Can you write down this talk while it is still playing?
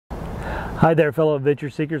Hi there, fellow adventure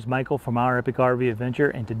seekers. Michael from Our Epic RV Adventure,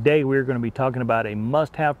 and today we're going to be talking about a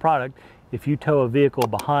must-have product if you tow a vehicle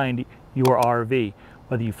behind your RV.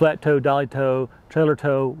 Whether you flat tow, dolly tow, trailer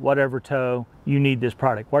tow, whatever tow, you need this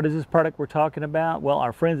product. What is this product we're talking about? Well,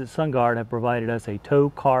 our friends at SunGuard have provided us a tow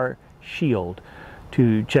car shield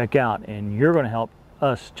to check out, and you're going to help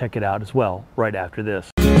us check it out as well right after this.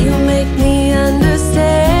 You make me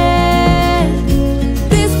understand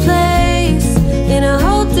this place in a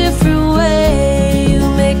whole different way. You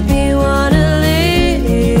make me wanna live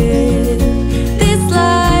this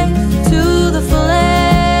life to the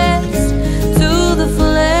fullest, to the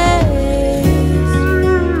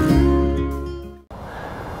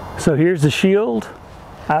fullest. So here's the shield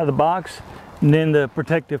out of the box, and then the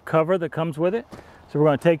protective cover that comes with it. So we're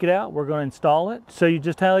going to take it out, we're going to install it, show you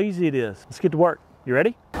just how easy it is. Let's get to work. You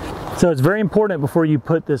ready? So it's very important before you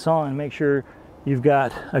put this on, make sure you've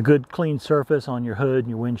got a good clean surface on your hood and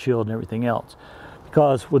your windshield and everything else.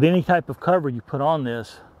 Because with any type of cover you put on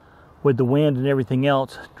this, with the wind and everything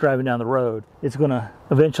else driving down the road, it's going to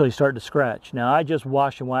eventually start to scratch. Now I just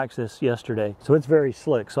washed and waxed this yesterday, so it's very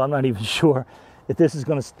slick, so I'm not even sure if this is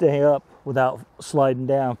going to stay up without sliding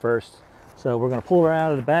down first. So we're going to pull it out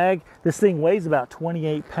of the bag. This thing weighs about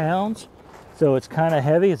 28 pounds, so it's kind of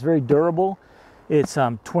heavy. It's very durable. It's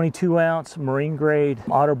 22 ounce marine grade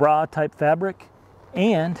auto bra type fabric,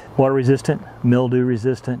 and water resistant, mildew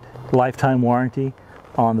resistant, lifetime warranty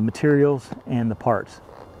on the materials and the parts.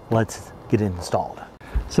 Let's get it installed.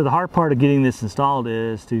 So the hard part of getting this installed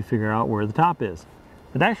is to figure out where the top is.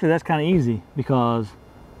 But actually that's kind of easy because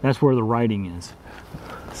that's where the writing is.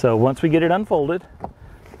 So once we get it unfolded,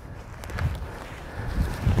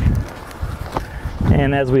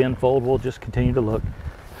 and as we unfold, we'll just continue to look.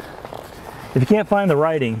 If you can't find the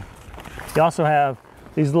writing, you also have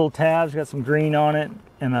these little tabs, got some green on it,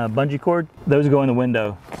 and a bungee cord. Those go in the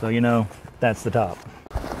window, so you know that's the top.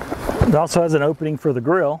 It also has an opening for the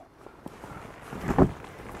grill,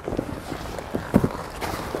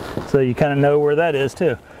 so you kind of know where that is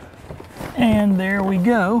too. And there we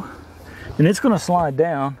go. And it's going to slide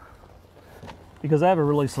down because I have a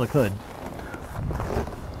really slick hood.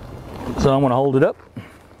 So I'm going to hold it up.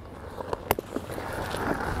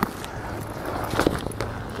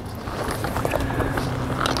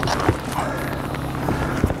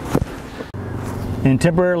 And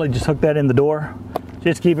temporarily just hook that in the door,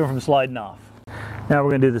 just keep it from sliding off. Now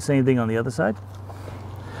we're going to do the same thing on the other side.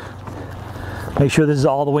 Make sure this is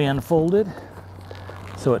all the way unfolded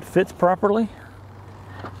so it fits properly.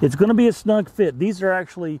 It's going to be a snug fit. These are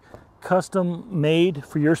actually custom made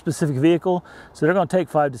for your specific vehicle, so they're going to take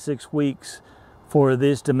 5 to 6 weeks for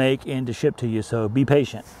this to make and to ship to you, so be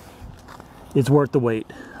patient. It's worth the wait.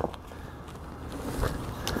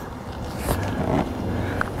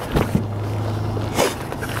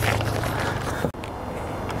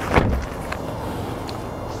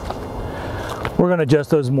 We're going to adjust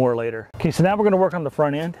those more later. Okay, so now we're going to work on the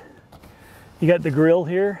front end. You got the grill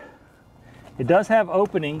here. It does have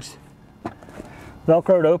openings,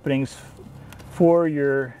 Velcroed openings for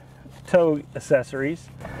your tow accessories.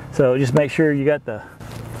 So just make sure you got the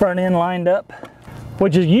front end lined up,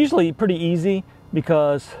 which is usually pretty easy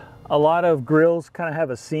because a lot of grills kind of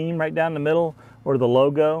have a seam right down the middle or the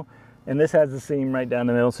logo, and this has a seam right down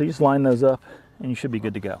the middle. So you just line those up and you should be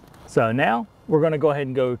good to go. So now we're going to go ahead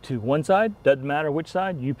and go to one side. Doesn't matter which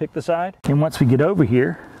side, you pick the side. And once we get over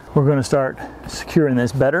here, we're going to start securing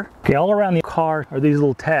this better. Okay, all around the car are these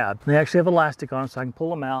little tabs. They actually have elastic on them so I can pull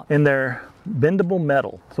them out, and they're bendable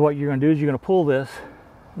metal. So what you're going to do is you're going to pull this,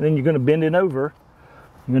 and then you're going to bend it over.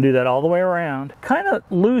 You're going to do that all the way around. Kind of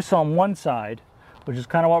loose on one side, which is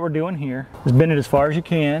kind of what we're doing here. Just bend it as far as you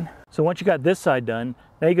can. So once you got this side done,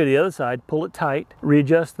 now you go to the other side, pull it tight,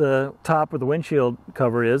 readjust the top where the windshield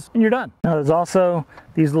cover is, and you're done. Now there's also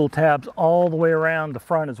these little tabs all the way around the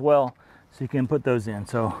front as well, so you can put those in.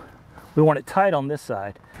 So we want it tight on this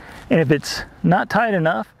side. And if it's not tight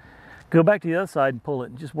enough, go back to the other side and pull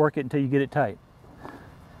it, and just work it until you get it tight.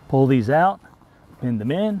 Pull these out, bend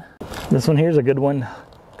them in. This one here is a good one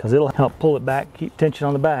because it'll help pull it back, keep tension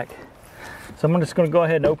on the back. So I'm just going to go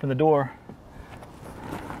ahead and open the door.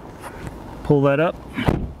 Pull that up.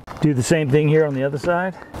 Do the same thing here on the other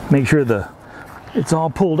side. Make sure it's all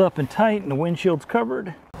pulled up and tight and the windshield's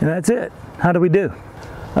covered. And that's it. How do we do?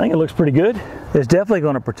 I think it looks pretty good. It's definitely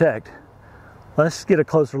going to protect. Let's get a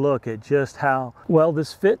closer look at just how well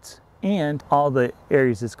this fits and all the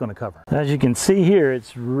areas it's going to cover. As you can see here,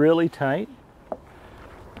 it's really tight.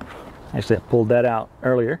 Actually, I pulled that out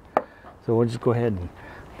earlier. So we'll just go ahead and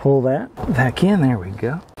pull that back in. There we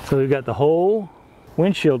go. So we've got the whole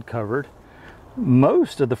windshield covered.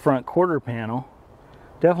 Most of the front quarter panel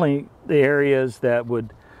Definitely the areas that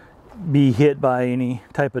would be hit by any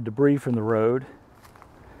type of debris from the road.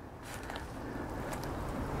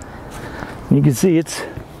 You can see it's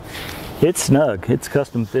snug, it's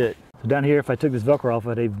custom fit. So down here, if I took this Velcro off,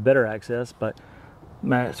 I'd have better access, but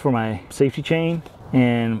it's for my safety chain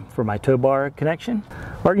and for my tow bar connection.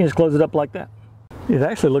 Or I can just close it up like that. It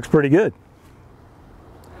actually looks pretty good.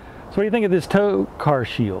 So what do you think of this tow car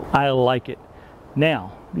shield? I like it.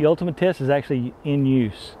 Now, the ultimate test is actually in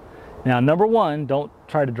use. Now, number one, don't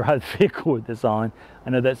try to drive the vehicle with this on. I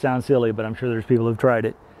know that sounds silly, but I'm sure there's people who've tried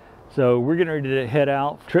it. So we're getting ready to head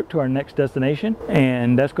out, trip to our next destination,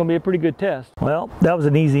 and that's going to be a pretty good test. Well, that was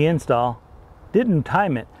an easy install. Didn't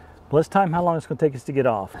time it. Let's time how long it's going to take us to get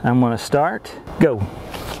off. I'm going to start, go.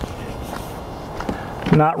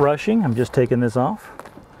 Not rushing, I'm just taking this off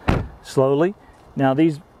slowly. Now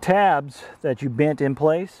these tabs that you bent in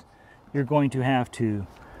place, you're going to have to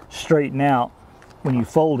straighten out when you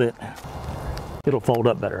fold it. It'll fold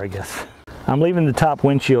up better, I guess. I'm leaving the top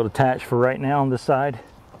windshield attached for right now on this side,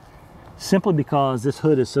 simply because this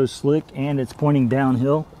hood is so slick and it's pointing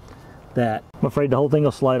downhill that I'm afraid the whole thing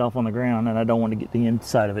will slide off on the ground, and I don't want to get the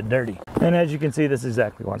inside of it dirty. And as you can see, this is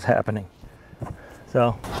exactly what's happening.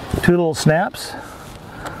 So, two little snaps,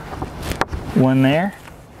 one there,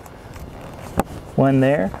 one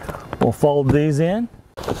there. We'll fold these in,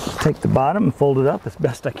 take the bottom and fold it up as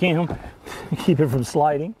best I can, keep it from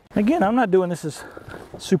sliding. Again, I'm not doing this as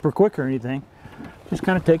super quick or anything, just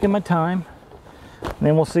kind of taking my time, and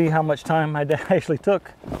then we'll see how much time I actually took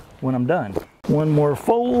when I'm done. One more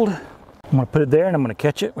fold. I'm going to put it there and I'm going to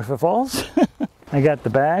catch it if it falls. I got the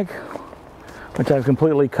bag, which I've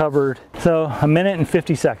completely covered. So 1 minute and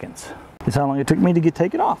 50 seconds is how long it took me to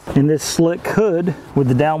take it off. And this slick hood with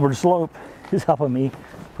the downward slope is helping me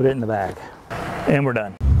put it in the bag. And we're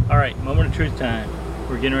done. All right, moment of truth time.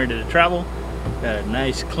 We're getting ready to travel. Got a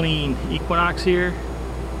nice clean Equinox here.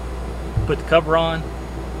 Put the cover on,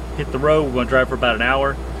 hit the road. We're going to drive for about an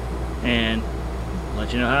hour and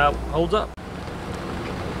let you know how it holds up.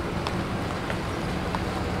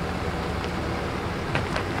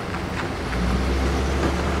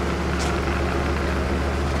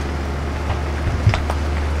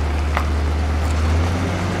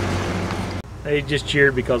 They just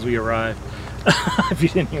cheered because we arrived. If you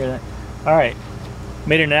didn't hear that. All right,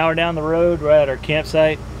 made it an hour down the road. We're at our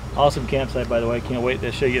campsite. Awesome campsite, by the way. Can't wait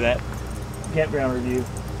to show you that campground review.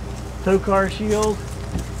 Tow car shield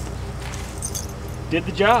did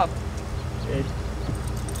the job. It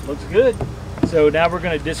looks good. So now we're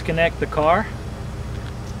going to disconnect the car,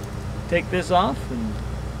 take this off, and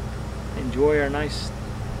enjoy our nice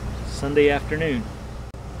Sunday afternoon.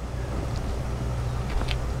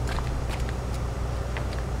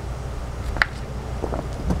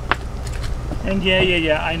 And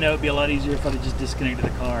yeah, I know it'd be a lot easier if I just disconnected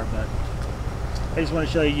the car, but I just want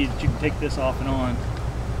to show you that you can take this off and on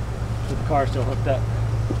with the car still hooked up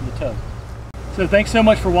to the tow. So thanks so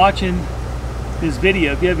much for watching this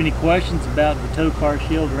video. If you have any questions about the tow car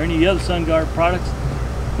shield or any other SunGuard products,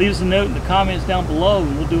 leave us a note in the comments down below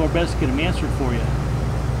and we'll do our best to get them answered for you.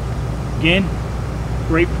 Again,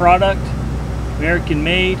 great product, American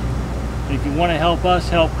made, and if you want to help us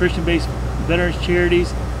help Christian-based veterans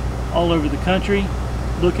charities all over the country,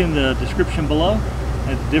 look in the description below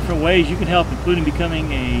at the different ways you can help, including becoming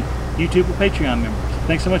a YouTube or Patreon member. So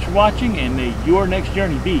thanks so much for watching, and may your next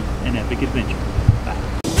journey be an epic adventure.